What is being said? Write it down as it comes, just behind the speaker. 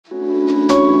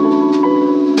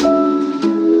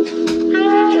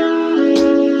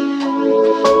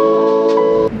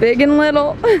Big and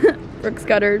little. Brooke's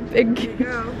got her big,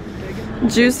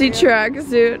 juicy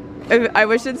tracksuit. I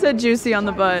wish it said juicy on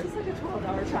the butt. It's like a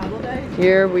 12-hour travel day.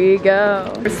 Here we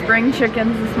go. We're spring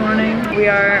chickens this morning. We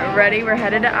are ready. We're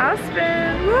headed to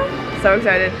Aspen. Woo. So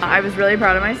excited. I was really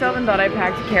proud of myself and thought I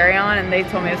packed a carry-on, and they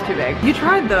told me it was too big. You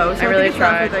tried though. So I really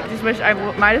tried. I just wish I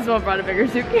might as well have brought a bigger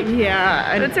suitcase.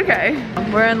 Yeah. But it's okay.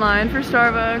 We're in line for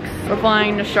Starbucks. We're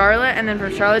flying to Charlotte, and then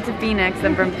from Charlotte to Phoenix,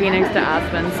 then from Phoenix to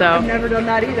Aspen. So I've never done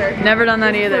that either. Never done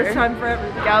that either. First time for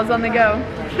everything. Gals on the go.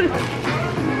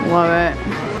 Love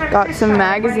it. Got some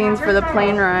magazines for the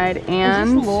plane ride, and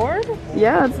is this Lord?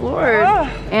 Yeah, it's Lord.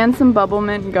 And some bubble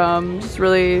mint gum.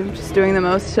 Just doing the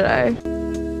most today.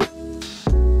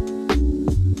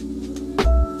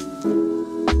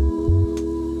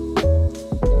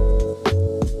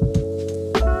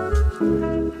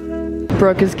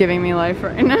 Brooke is giving me life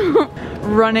right now.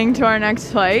 Running to our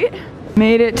next flight.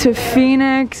 Made it to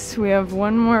Phoenix. We have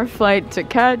one more flight to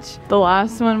catch. The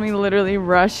last one we literally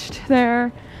rushed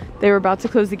there. They were about to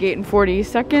close the gate in 40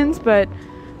 seconds, but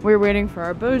we were waiting for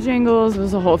our Bojangles. It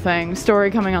was a whole thing. Story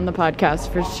coming on the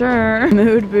podcast for sure.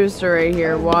 Mood booster right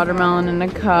here. Watermelon in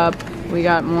a cup. We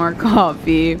got more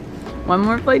coffee. One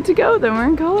more flight to go, then we're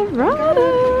in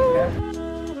Colorado.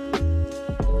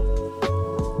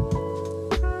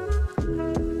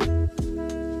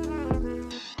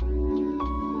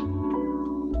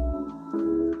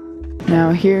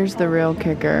 Now here's the real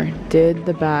kicker. Did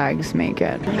the bags make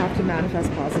it? I have to manifest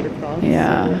positive thoughts.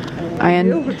 Yeah. So I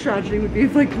know what tragedy would be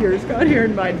if like yours got here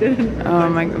and mine didn't. Oh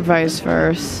my, vice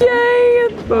versa. Yay!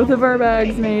 Both of our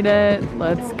bags made it.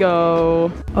 Let's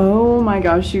go. Oh my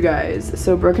gosh, you guys.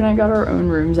 So Brooke and I got our own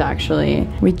rooms actually.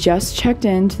 We just checked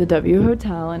into the W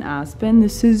Hotel in Aspen.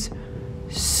 This is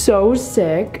so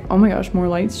sick. Oh my gosh, more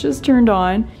lights just turned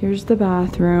on. Here's the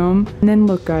bathroom. And then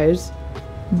look guys,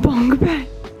 bunk bed.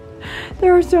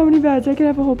 There are so many beds. I could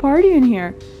have a whole party in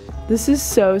here. This is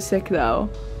so sick though.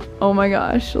 Oh my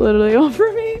gosh, literally all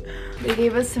for me. They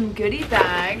gave us some goodie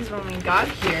bags when we got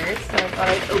here, so I thought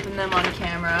I'd open them on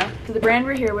camera. So the brand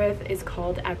we're here with is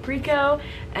called Apricot,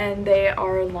 and they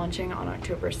are launching on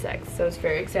October 6th. So it's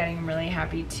very exciting. I'm really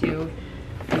happy to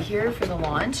be here for the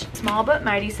launch. Small but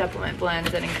mighty supplement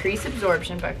blends that increase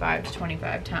absorption by 5 to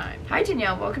 25 times. Hi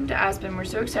Danielle, welcome to Aspen. We're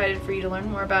so excited for you to learn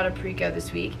more about Apricot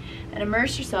this week and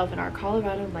immerse yourself in our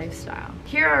Colorado lifestyle.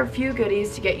 Here are a few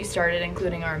goodies to get you started,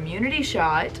 including our immunity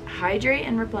shot, hydrate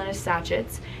and replenish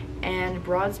sachets, and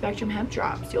broad spectrum hemp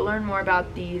drops. You'll learn more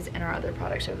about these and our other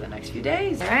products over the next few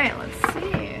days. All right, let's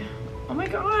see. Oh my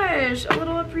gosh, a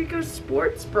little Apricot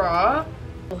sports bra.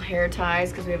 Hair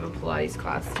ties because we have a Pilates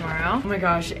class tomorrow. Oh my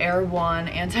gosh, Air One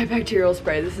antibacterial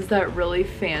spray. This is that really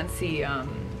fancy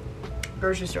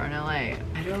grocery store in LA.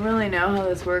 I don't really know how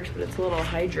this works, but it's a little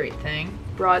hydrate thing.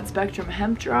 Broad spectrum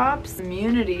hemp drops,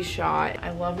 immunity shot.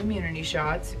 I love immunity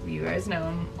shots. You guys know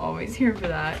I'm always here for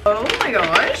that. Oh my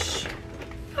gosh,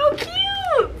 how cute!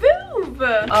 Boob!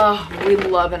 Oh, we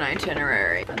love an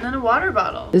itinerary. And then a water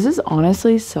bottle. This is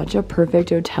honestly such a perfect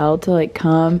hotel to like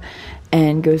come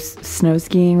and go snow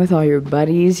skiing with all your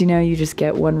buddies. You know, you just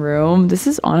get one room. This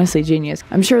is honestly genius.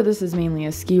 I'm sure this is mainly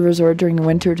a ski resort during the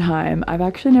winter time. I've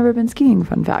actually never been skiing,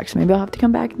 fun fact. So maybe I'll have to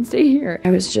come back and stay here.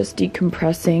 I was just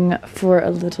decompressing for a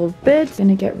little bit.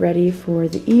 Gonna get ready for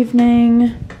the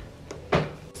evening.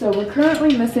 So we're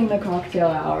currently missing the cocktail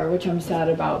hour, which I'm sad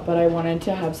about, but I wanted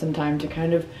to have some time to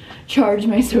kind of charge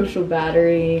my social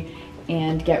battery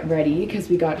and get ready because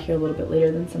we got here a little bit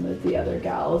later than some of the other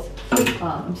gals.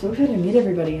 I'm so excited to meet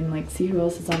everybody and like see who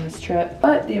else is on this trip.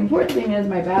 But the important thing is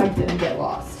my bag didn't get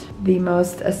lost. The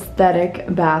most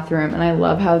aesthetic bathroom, and I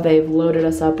love how they've loaded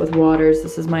us up with waters.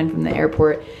 This is mine from the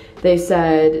airport. They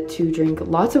said to drink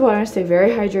lots of water, stay very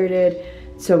hydrated,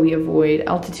 so we avoid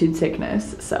altitude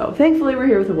sickness. So thankfully we're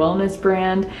here with a wellness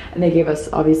brand, and they gave us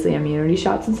obviously immunity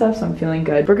shots and stuff, so I'm feeling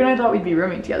good. Brooke and I thought we'd be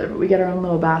rooming together, but we get our own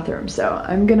little bathroom, so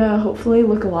I'm gonna hopefully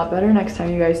look a lot better next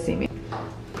time you guys see me.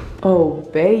 Oh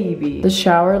baby, the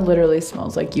shower literally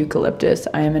smells like eucalyptus.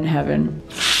 I am in heaven.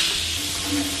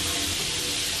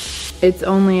 It's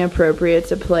only appropriate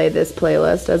to play this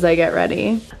playlist as I get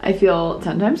ready. I feel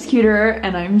 10 times cuter,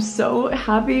 and I'm so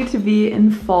happy to be in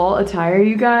fall attire,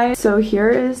 you guys. So here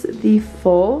is the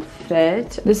full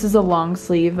fit. This is a long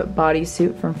sleeve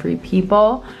bodysuit from Free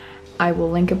People. I will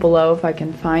link it below if I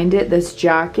can find it. This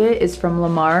jacket is from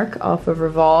Lamarck off of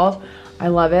Revolve. I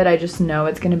love it. I just know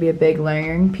it's gonna be a big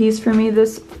layering piece for me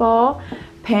this fall.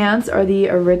 Pants are the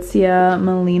Aritzia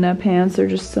Melina pants. They're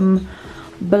just some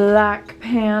black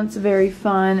pants, very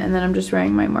fun. And then I'm just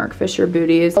wearing my Mark Fisher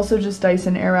booties. Also just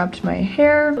Dyson air wrapped my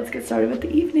hair. Let's get started with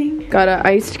the evening. Got an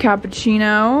iced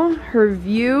cappuccino. Her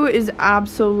view is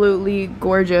absolutely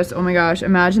gorgeous. Oh my gosh,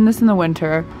 imagine this in the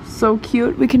winter. So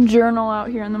cute. We can journal out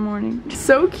here in the morning.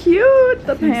 So cute,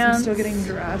 the pants. I'm still getting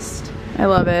dressed. I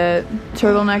love it.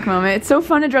 Turtleneck moment. It's so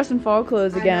fun to dress in fall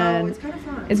clothes again. I know, it's kind of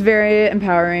fun. It's very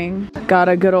empowering. Got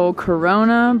a good old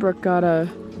Corona. Brooke got a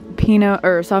Pinot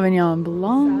or Sauvignon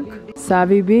Blanc.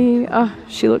 Savvy B. Oh,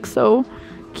 she looks so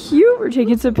cute. We're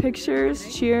taking some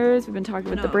pictures. Cheers. We've been talking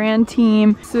with the brand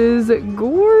team. This is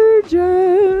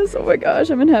gorgeous. Oh my gosh,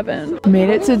 I'm in heaven. Made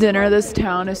it to dinner. This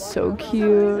town is so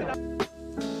cute.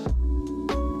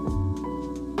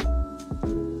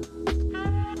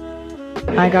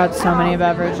 I got so many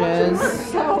beverages.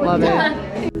 Love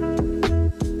it.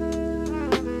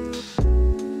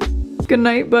 Good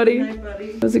night, buddy. Good night, buddy.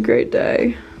 It was a great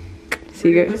day. See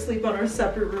you We're gonna guys. sleep on our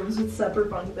separate rooms with separate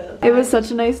bunk beds. It was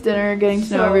such a nice dinner, getting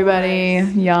to know everybody.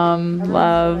 Nice. Yum,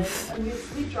 love. And we have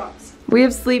sleep drops. We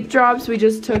have sleep drops. We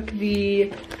just took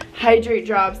the hydrate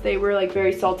drops. They were like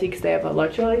very salty because they have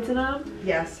electrolytes in them.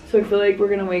 Yes. So I feel like we're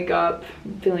gonna wake up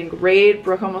feeling great.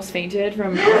 Brooke almost fainted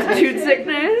from altitude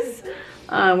sickness.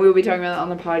 We will be talking about that on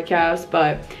the podcast,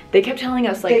 but they kept telling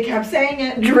us like They kept saying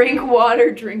it. drink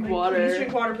water, drink Like, water. Please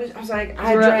drink water, please. I was like,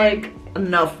 I We're at, drank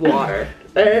enough water.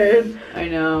 And I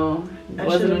know, it I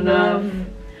wasn't should've enough. known.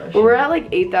 But we're at like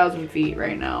 8,000 feet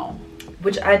right now.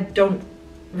 Which I don't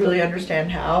really understand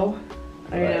how. I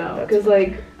But know, that's because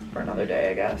like for another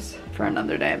day, I guess. for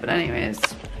another day. But anyways,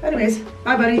 Anyways,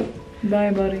 bye, buddy.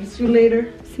 bye, buddy. See you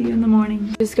later. See you in the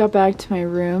morning. Just got back to my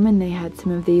room and they had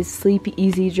some of these Sleep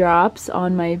Easy drops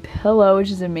on my pillow, which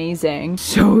is amazing.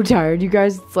 So tired, you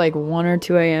guys. It's like 1 or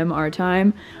 2 a.m. our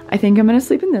time. I think I'm gonna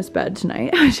sleep in this bed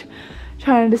tonight.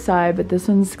 Trying to decide, but this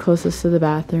one's closest to the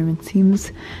bathroom. It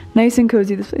seems nice and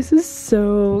cozy. This place is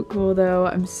so cool though.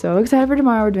 I'm so excited for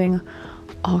tomorrow. We're doing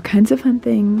all kinds of fun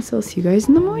things. So I'll see you guys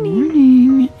in the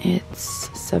morning. It's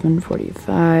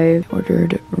 7:45.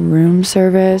 Ordered room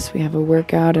service. We have a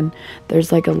workout and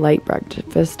there's like a light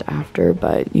breakfast after,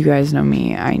 but you guys know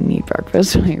me. I need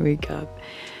breakfast when I wake up.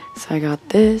 So I got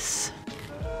this.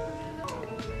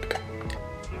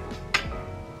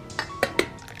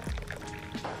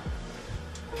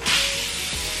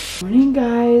 Morning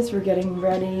guys, we're getting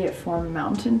ready for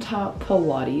mountaintop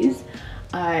Pilates.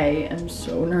 I am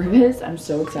so nervous. I'm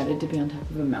so excited to be on top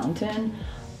of a mountain.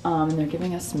 And they're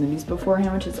giving us smoothies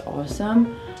beforehand, which is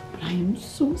awesome. But I am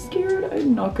so scared.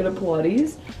 I'm not good at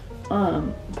Pilates.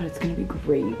 But it's gonna be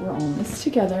great. We're all in this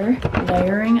together.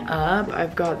 Layering up,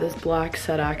 I've got this black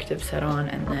Set Active set on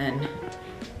and then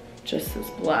just this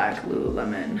black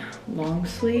Lululemon long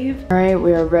sleeve. All right,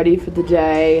 we are ready for the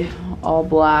day. All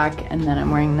black, and then I'm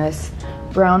wearing this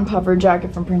brown puffer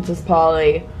jacket from Princess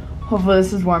Polly. Hopefully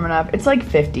this is warm enough. It's like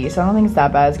 50, so I don't think it's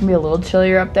that bad. It's gonna be a little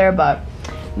chillier up there, but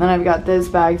and then I've got this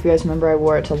bag. If you guys remember, I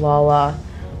wore it to Lala.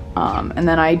 And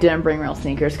then I didn't bring real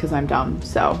sneakers because I'm dumb,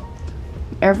 so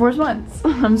Air Force Ones.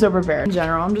 I'm so prepared. In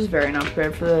general, I'm just very not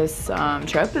prepared for this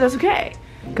trip, but that's okay.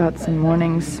 Got some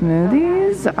morning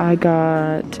smoothies. I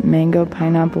got mango,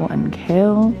 pineapple, and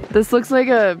kale. This looks like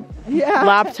a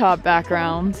laptop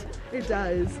background. It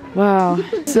does. Wow,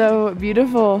 so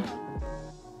beautiful.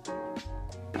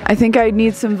 I think I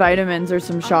need some vitamins or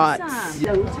some shots.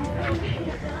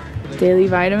 Daily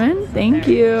vitamin, thank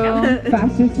you.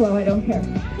 Fast or slow, I don't care.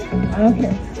 I don't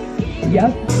care.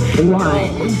 Yep. One.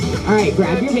 All right,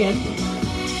 grab your hand.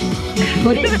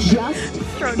 Put it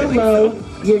just below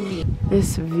your knee.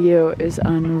 This view is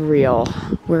unreal.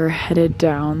 We're headed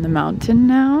down the mountain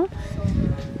now.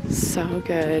 So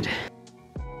good.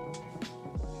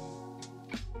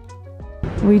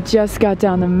 We just got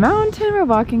down the mountain. We're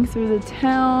walking through the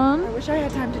town. I wish I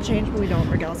had time to change, but we don't.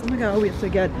 We're gals on the go.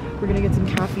 We're gonna get some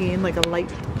caffeine, like a light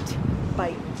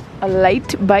bite. A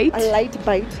light bite. A light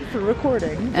bite for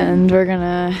recording. And we're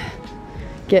gonna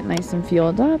get nice and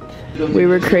fueled up. We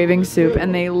were craving soup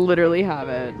and they literally have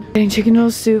it. Getting chicken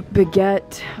noodle soup,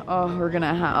 baguette. Oh, we're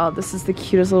gonna have, oh, this is the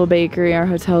cutest little bakery. Our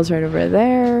hotel's right over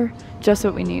there. Just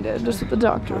what we needed, just what the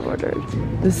doctor ordered.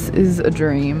 This is a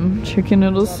dream. Chicken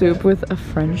noodle soup with a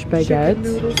French baguette. Chicken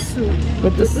noodle soup.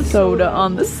 With the soda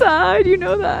on the side, you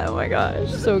know that. Oh my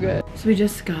gosh, so good. So we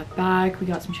just got back. We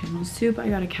got some chicken noodle soup. I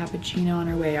got a cappuccino on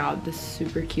our way out. This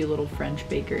super cute little French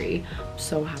bakery. I'm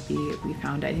so happy we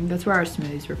found it. I think that's where our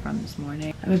smoothies were from this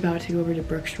morning. I'm about to go over to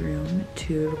Brooke's room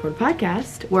to record a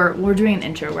podcast. We're doing an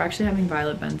intro. We're actually having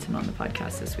Violet Benson on the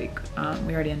podcast this week.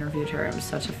 We already interviewed her. It was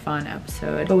such a fun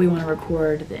episode. But we want to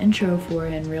record the intro for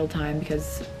it in real time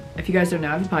because if you guys don't know,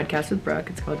 I have a podcast with Brooke.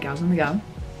 It's called Gals on the Go.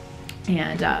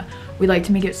 And we like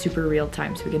to make it super real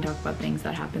time so we can talk about things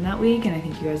that happened that week, and I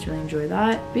think you guys really enjoy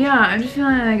that. But yeah, I'm just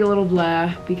feeling like a little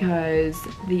blah because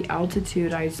the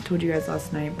altitude, I told you guys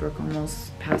last night, Brooke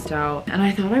almost passed out and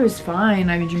I thought I was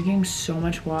fine. I've been drinking so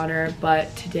much water,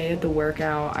 but today at the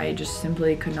workout I just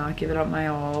simply could not give it up my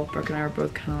all. Brooke and I were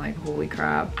both kind of like, holy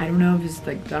crap. I don't know if it's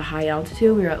like the high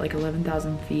altitude, we were at like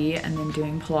 11,000 feet, and then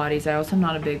doing Pilates. I also am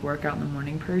not a big workout in the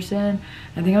morning person.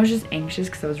 I think I was just anxious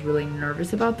because I was really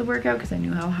nervous about the workout because I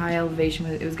knew how high elevation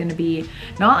it was going to be.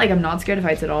 Not like I'm not scared of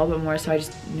heights at all, but more so I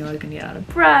just knew I was going to get out of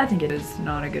breath and it was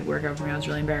not a good workout for me. I was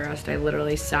really embarrassed. I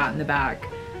literally sat in the back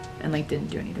and like didn't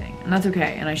do anything, and that's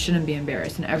okay, and I shouldn't be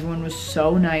embarrassed. And everyone was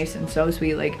so nice and so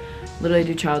sweet, like literally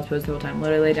do child's pose the whole time,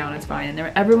 literally lay down, it's fine.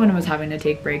 And everyone was having to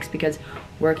take breaks because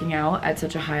working out at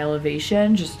such a high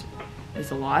elevation just is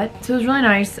a lot. So it was really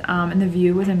nice, and the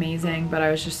view was amazing, but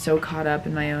I was just so caught up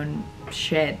in my own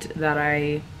shit that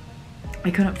I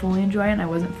couldn't fully enjoy it, and I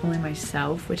wasn't fully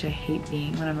myself, which I hate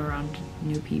being when I'm around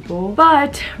new people.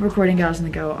 But recording Gals on the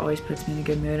Go always puts me in a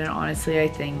good mood, and honestly I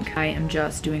think I am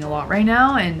just doing a lot right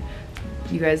now, and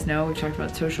you guys know we've talked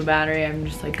about social battery. I'm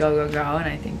just like go, go, go, and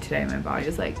I think today my body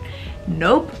is like,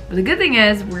 nope. But the good thing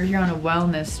is we're here on a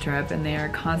wellness trip and they are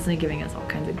constantly giving us all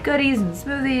kinds of goodies and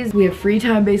smoothies. We have free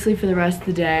time basically for the rest of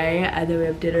the day, and then we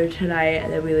have dinner tonight,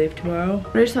 and then we leave tomorrow.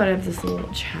 But I just thought I'd have this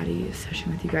little chatty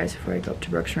session with you guys before I go up to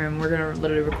Brooke's room. We're gonna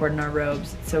literally record in our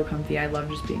robes. It's so comfy. I love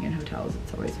just being in hotels.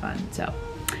 It's always fun. So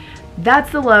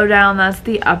that's the lowdown, that's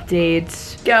the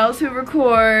update. Gals who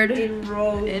record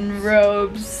in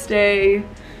robes stay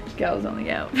gals on the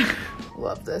go.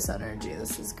 Love this energy,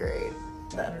 this is great.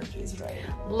 The energy's right.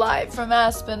 Live from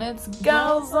Aspen, it's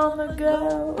Gals on the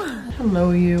Go.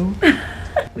 Hello you.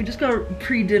 We just got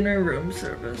pre-dinner room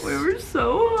service. We were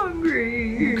so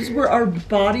hungry. Because our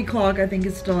body clock, I think,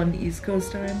 is still on East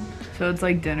Coast time. So it's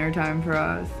like dinner time for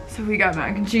us. So we got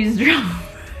mac and cheese drums.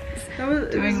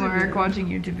 Doing work, watching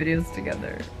YouTube videos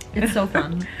together. It's so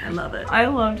fun. I love it. I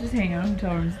love just hanging out in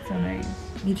hotel rooms. It's so nice.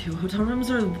 Me too. Hotel rooms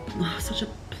are such a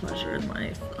pleasure in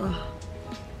life. Ugh.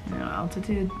 You know,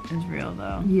 altitude is real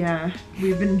though. Yeah,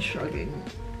 we've been shrugging.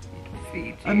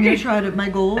 Fiji. I'm gonna try to. My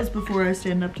goal is before I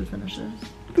stand up to finish this.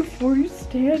 Before you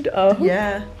stand up?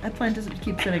 Yeah, I plan to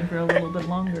keep sitting for a little bit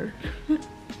longer.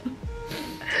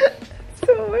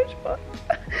 So much fun.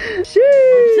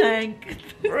 Sheesh. Tank.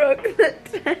 Brooke the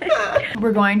tank.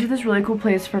 We're going to this really cool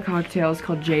place for cocktails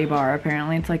called J Bar.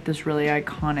 Apparently it's like this really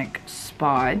iconic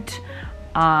spot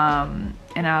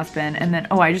in Aspen. And then,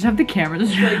 oh, I just have the camera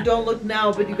strap. Like, don't look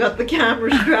now, but you got the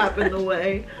camera strap in the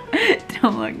way.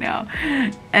 Don't look now.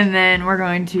 And then we're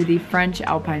going to the French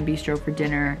Alpine Bistro for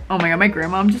dinner. Oh my god, my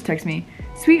grandma just texted me,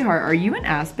 sweetheart, are you in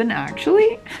Aspen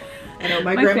actually? I know,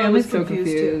 my grandma was so confused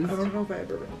confused. too. I don't know if I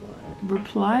ever replied.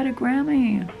 Reply to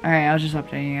Grammy. Alright, I was just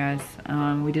updating you guys.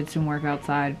 We did some work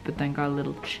outside, but then got a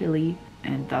little chilly.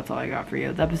 And that's all I got for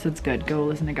you. The episode's good. Go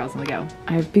listen to Gals on the Go.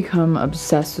 I've become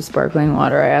obsessed with sparkling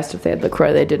water. I asked if they had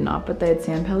LaCroix. They did not, but they had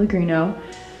San Pellegrino.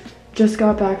 Just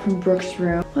got back from Brooke's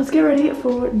room. Let's get ready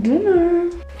for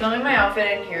dinner. Filming my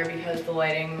outfit in here because the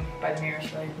lighting by the mirror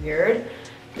is really weird.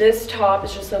 This top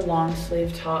is just a long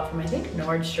sleeve top from I think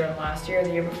Nordstrom last year or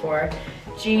the year before.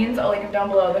 Jeans, I'll link them down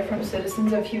below. They're from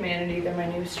Citizens of Humanity. They're my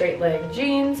new straight leg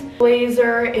jeans.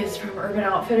 Blazer is from Urban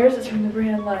Outfitters. It's from the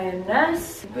brand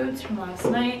Lioness. Boots from last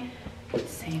night.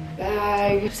 Same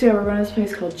bag. So yeah, we're going to this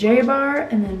place called J Bar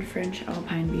and then French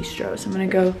Alpine Bistro. So I'm gonna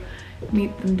go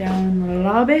meet them down in the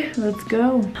lobby. Let's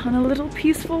go on a little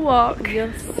peaceful walk.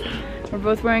 Yes. We're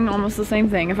both wearing almost the same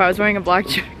thing. If I was wearing a black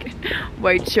jacket,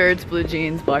 white shirts, blue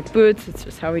jeans, black boots, it's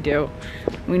just how we do.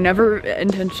 We never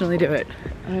intentionally do it.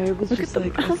 I was Look just at the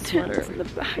like mountains in the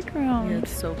background. Yeah,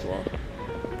 it's so cool.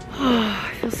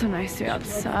 Oh, it feels so nice to be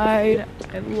outside.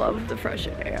 I love the fresh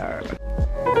air.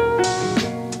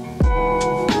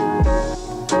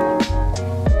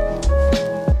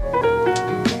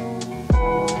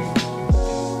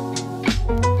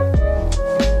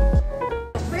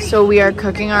 So we are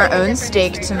cooking our own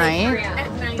steak tonight.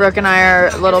 Brooke and I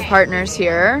are little partners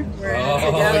here.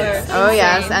 Oh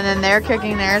yes, and then they're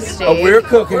cooking their steak. Oh, we're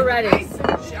cooking. We're ready.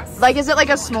 Like, is it like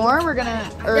a s'more? We're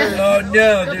gonna. Or... Oh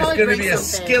no, there's gonna be a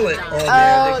skillet on there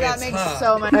that gets makes hot.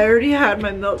 so much. I already had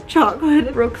my milk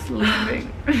chocolate. Brooke's leaving.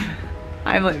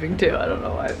 I'm leaving too. I don't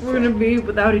know why. We're gonna be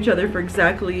without each other for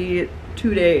exactly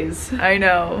 2 days. I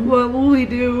know. What will we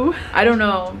do? I don't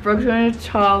know. Brooke's going to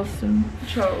Charleston.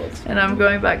 And I'm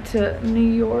going back to New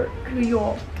York.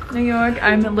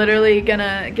 I'm literally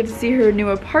gonna get to see her new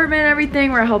apartment and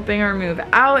everything. We're helping her move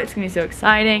out. It's gonna be so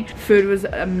exciting. Food was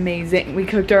amazing. We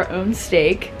cooked our own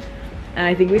steak. And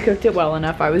I think we cooked it well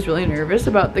enough. I was really nervous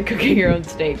about the cooking your own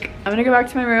steak. I'm gonna go back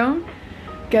to my room,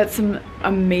 get some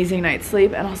amazing night's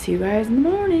sleep, and I'll see you guys in the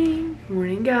morning.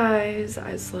 Morning, guys.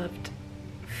 I slept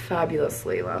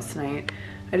fabulously last night.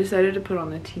 I decided to put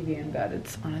on the TV in bed.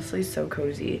 It's honestly so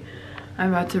cozy.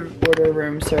 I'm about to order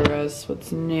room service.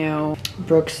 What's new?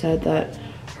 Brooke said that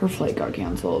her flight got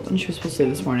canceled and she was supposed to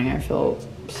leave this morning. I feel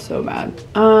so bad.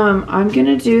 I'm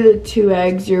gonna do the 2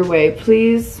 eggs your way,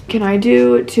 please. Can I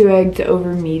do 2 eggs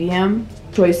over medium?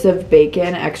 Choice of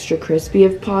bacon, extra crispy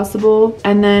if possible.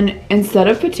 And then instead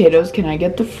of potatoes, can I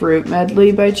get the fruit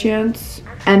medley by chance?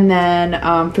 And then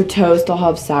for toast, I'll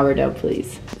have sourdough,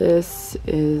 please. This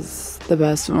is the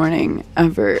best morning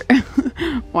ever.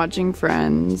 Watching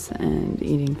Friends and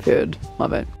eating food.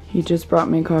 Love it. He just brought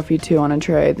me coffee too on a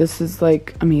tray. This is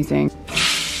like amazing.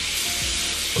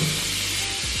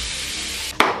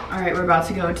 Alright, we're about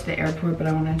to go to the airport, but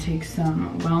I want to take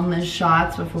some wellness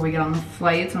shots before we get on the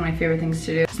flight. It's one of my favorite things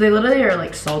to do. So they literally are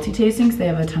like salty tasting, so they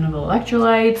have a ton of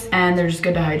electrolytes, and they're just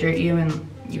good to hydrate you. And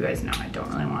you guys know I don't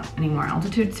really want any more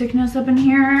altitude sickness up in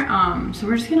here. So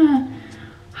we're just gonna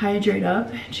hydrate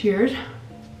up. Cheers.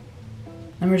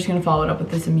 And we're just gonna follow it up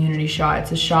with this immunity shot.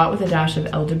 It's a shot with a dash of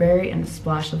elderberry and a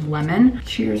splash of lemon.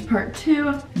 Cheers, part 2.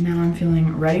 And now I'm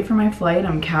feeling ready for my flight.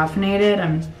 I'm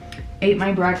caffeinated. Ate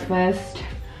my breakfast.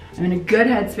 I'm in a good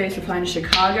headspace for flying to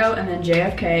Chicago and then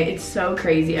JFK. It's so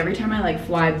crazy. Every time I like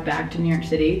fly back to New York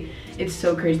City, it's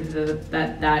so crazy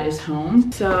that is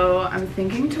home. So I'm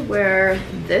thinking to wear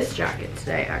this jacket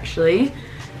today, actually,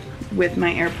 with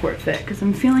my airport fit, because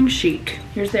I'm feeling chic.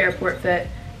 Here's the airport fit.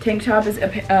 Tank top is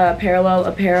Parallel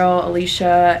Apparel,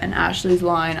 Alicia and Ashley's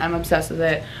line. I'm obsessed with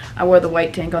it. I wore the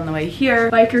white tank on the way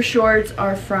here. Biker shorts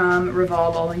are from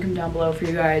Revolve. I'll link them down below for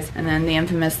you guys. And then the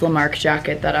infamous Lamarck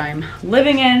jacket that I'm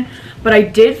living in. But I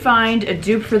did find a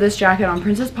dupe for this jacket on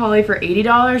Princess Polly for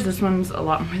 $80. This one's a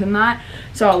lot more than that.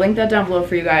 So I'll link that down below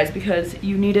for you guys because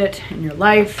you need it in your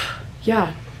life.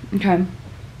 Yeah, okay.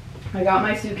 I got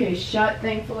my suitcase shut,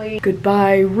 thankfully.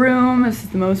 Goodbye room. This is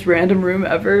the most random room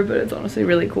ever, but it's honestly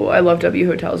really cool. I love W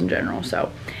hotels in general, so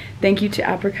thank you to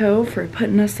Aprico for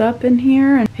putting us up in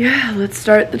here. And yeah, let's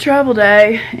start the travel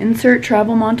day. Insert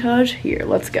travel montage here.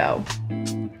 Let's go.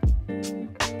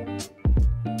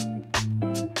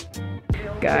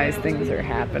 Guys, things are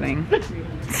happening. Oh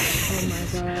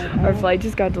my God. Our flight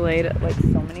just got delayed like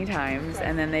so many times,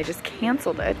 and then they just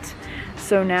canceled it.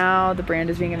 So now the brand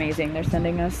is being amazing. They're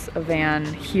sending us a van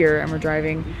here, and we're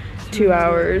driving 2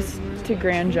 hours to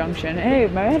Grand Junction. Hey,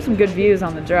 we might have some good views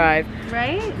on the drive.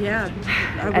 Right? Yeah.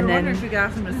 I wonder if we could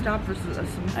ask them to stop for some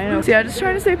food. I know. So yeah, just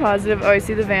trying to stay positive. Oh, I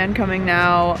see the van coming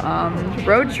now.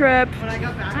 Road trip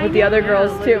with the other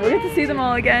girls too. We'll get to see them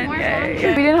all again. Yay.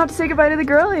 We didn't have to say goodbye to the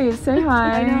girlies. Say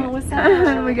hi. I know. What's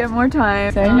up? We get more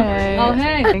time. Say hey. Oh,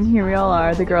 hey. And here we all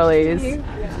are, the girlies.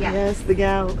 Yes, the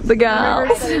gals. The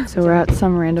gals. So we're at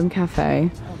some random cafe.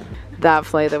 That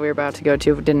flight that we were about to go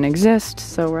to didn't exist,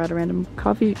 so we're at a random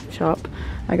coffee shop.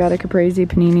 I got a Caprese,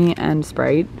 panini, and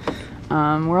Sprite.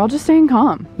 We're all just staying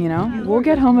calm, you know? We'll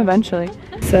get home eventually.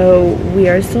 So we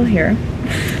are still here.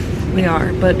 We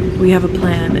are, but we have a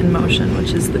plan in motion,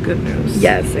 which is the good news.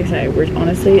 Yes, excited. We're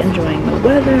honestly enjoying the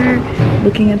weather,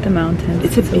 looking at the mountains.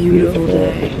 It's a so beautiful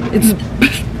day.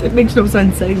 It makes no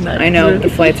sense saying that. I know, the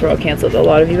flights were all canceled. A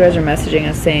lot of you guys are messaging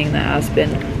us saying that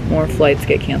Aspen, more flights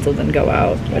get canceled than go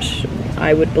out, which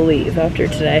I would believe after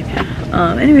today.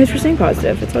 Anyways, we're staying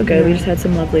positive. It's all good. We just had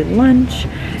some lovely lunch.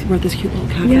 We're at this cute little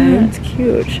cafe. Yeah, it's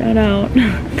cute. Shout out.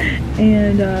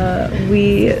 And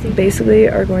we basically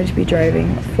are going to be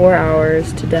driving 4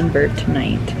 hours to Denver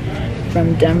tonight.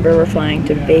 From Denver, we're flying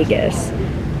to Vegas.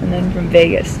 And then from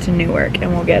Vegas to Newark.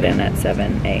 And we'll get in at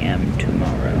 7 a.m.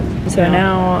 tomorrow. So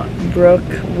now Brooke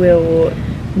will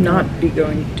not be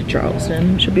going to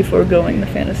Charleston. She'll be foregoing the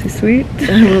fantasy suite.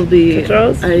 I will be. To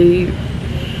Charles. I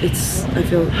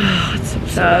feel it's so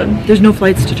sad. There's no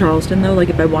flights to Charleston though. Like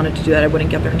if I wanted to do that, I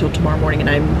wouldn't get there until tomorrow morning, and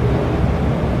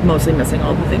I'm mostly missing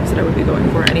all the things that I would be going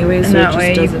for anyway. So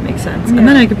it just doesn't make sense. Yeah. And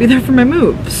then I could be there for my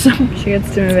move. So she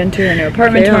gets to move into her new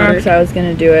apartment tomorrow, so I was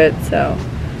gonna do it. So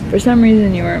for some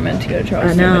reason you weren't meant to go to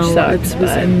Charleston. I know. Which sucks,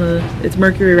 it's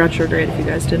Mercury retrograde. If you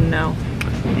guys didn't know.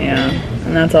 Yeah,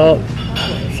 and that's all.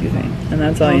 Excuse me. And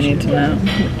that's all you need to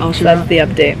know. So that's the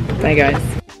update. Bye, guys.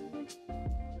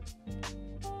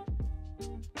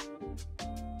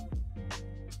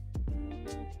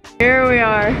 Here we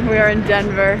are. We are in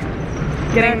Denver.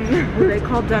 They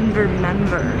call Denver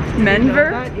Menver.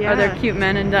 Menver? Yeah. Are there cute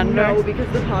men in Denver? No,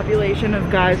 because the population of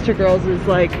guys to girls is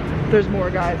like, there's more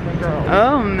guys than girls.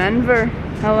 Oh, Menver.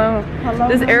 Hello. Hello.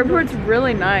 This Menver. airport's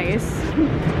really nice.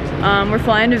 We're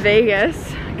flying to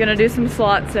Vegas. Gonna do some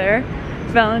slots there.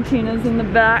 Valentina's in the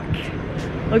back.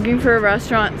 looking for a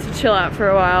restaurant to chill at for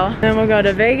a while. Then we'll go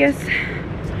to Vegas,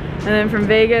 and then from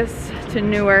Vegas to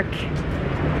Newark,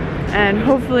 and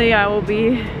hopefully I will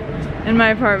be in my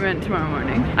apartment tomorrow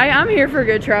morning. I'm here for a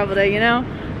good travel day, you know?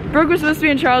 Brooke was supposed to be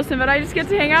in Charleston, but I just get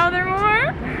to hang out with her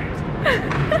more.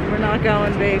 We're not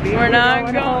going, baby. We're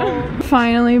not going.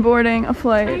 Finally boarding a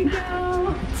flight.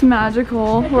 It's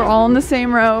magical. We're all in the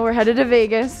same row. We're headed to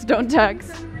Vegas. Don't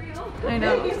text. I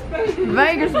know.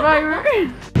 Vegas,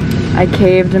 baby. I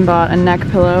caved and bought a neck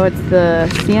pillow. It's the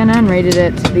CNN rated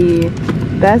it the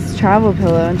best travel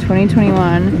pillow in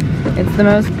 2021. It's the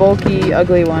most bulky,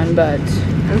 ugly one, but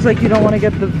it was like you don't want to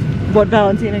get the what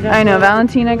Valentina got. I know,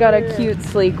 Valentina got a cute,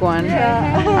 sleek one.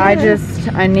 Yeah.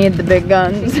 I need the big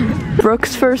guns.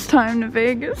 Brooke's first time to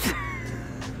Vegas.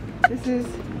 This is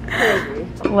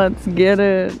crazy. Let's get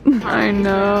it. I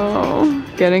know.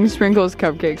 Getting sprinkles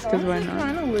cupcakes, because why not?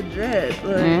 Kind of legit.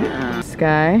 Like. Yeah.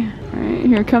 Sky. Alright,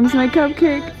 here comes my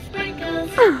cupcake.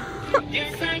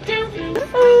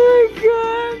 Oh my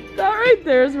god. That right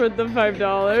there is worth the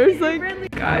 $5.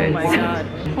 Like, guys. Oh my god.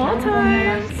 All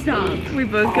time. Stop. We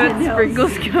both got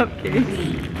sprinkles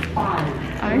cupcakes.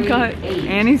 I got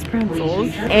Annie's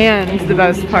pretzels. And the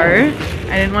best part,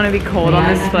 I didn't want to be cold on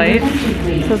this flight. So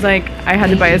I was like, I had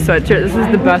to buy a sweatshirt. This is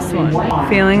the best one.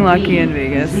 Feeling lucky in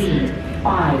Vegas.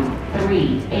 5,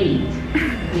 3,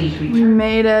 8. We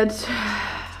made it.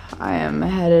 I am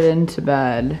headed into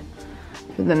bed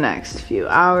for the next few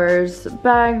hours.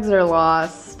 Bags are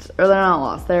lost, or they're not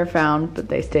lost, they're found, but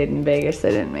they stayed in Vegas. They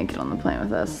didn't make it on the plane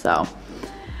with us, so.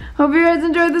 Hope you guys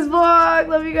enjoyed this vlog.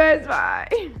 Love you guys,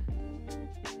 bye.